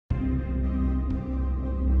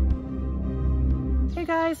Hey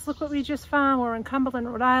guys, look what we just found. We're in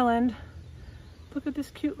Cumberland, Rhode Island. Look at this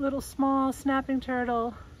cute little small snapping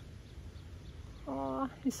turtle. Oh,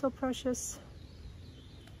 he's so precious.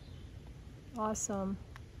 Awesome.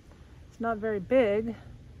 It's not very big,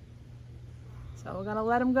 so we're gonna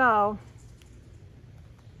let him go.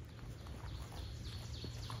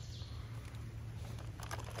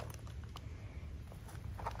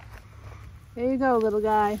 There you go, little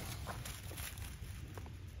guy.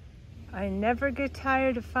 I never get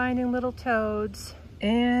tired of finding little toads.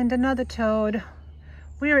 And another toad.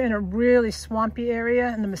 We are in a really swampy area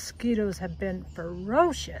and the mosquitoes have been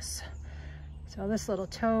ferocious. So this little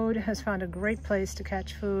toad has found a great place to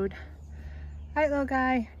catch food. All right, little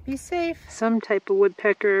guy, be safe. Some type of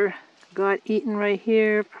woodpecker got eaten right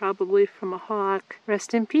here, probably from a hawk.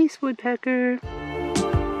 Rest in peace, woodpecker.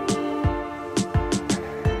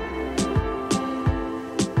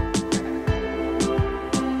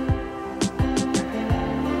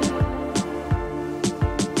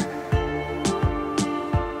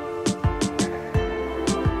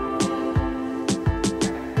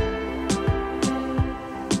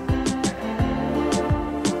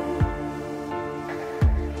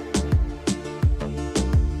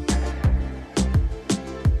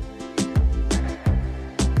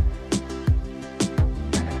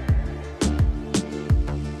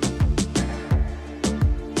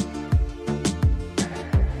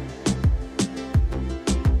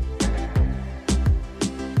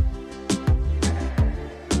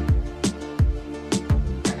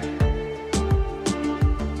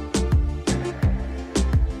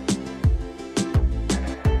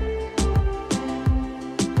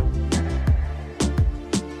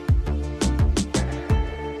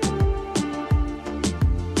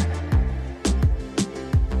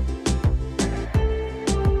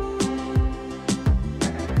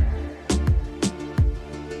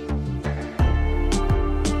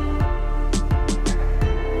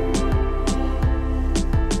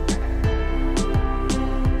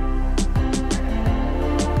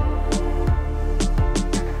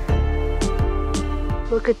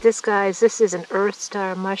 Look at this, guys. This is an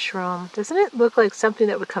earthstar mushroom. Doesn't it look like something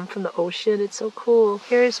that would come from the ocean? It's so cool.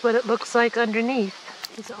 Here's what it looks like underneath.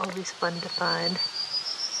 These are always fun to find.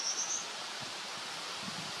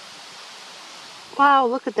 Wow,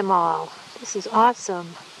 look at them all. This is awesome.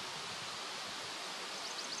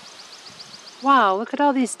 Wow, look at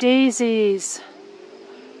all these daisies.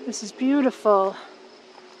 This is beautiful.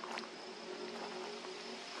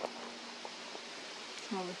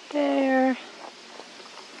 Over there.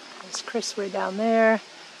 There's Chris way down there.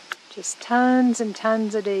 Just tons and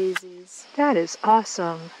tons of daisies. That is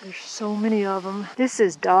awesome. There's so many of them. This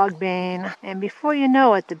is dogbane. And before you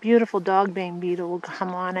know it, the beautiful dogbane beetle will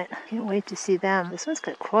come on it. Can't wait to see them. This one's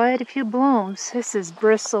got quite a few blooms. This is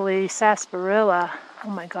bristly sarsaparilla. Oh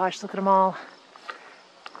my gosh, look at them all.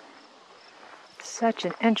 Such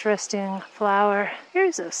an interesting flower.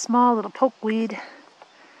 Here's a small little pokeweed.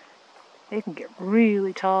 They can get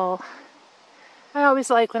really tall. I always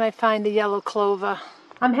like when I find the yellow clover.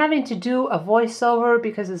 I'm having to do a voiceover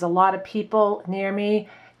because there's a lot of people near me.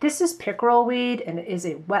 This is pickerelweed and it is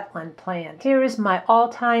a wetland plant. Here is my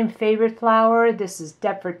all-time favorite flower. This is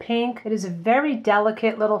Deptford Pink. It is a very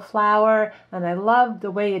delicate little flower and I love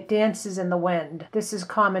the way it dances in the wind. This is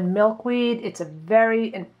common milkweed. It's a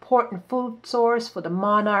very important food source for the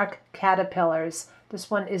monarch caterpillars.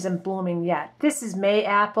 This one isn't blooming yet. This is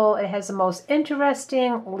mayapple. It has the most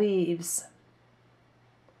interesting leaves.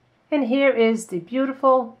 And here is the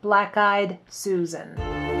beautiful black-eyed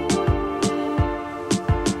Susan.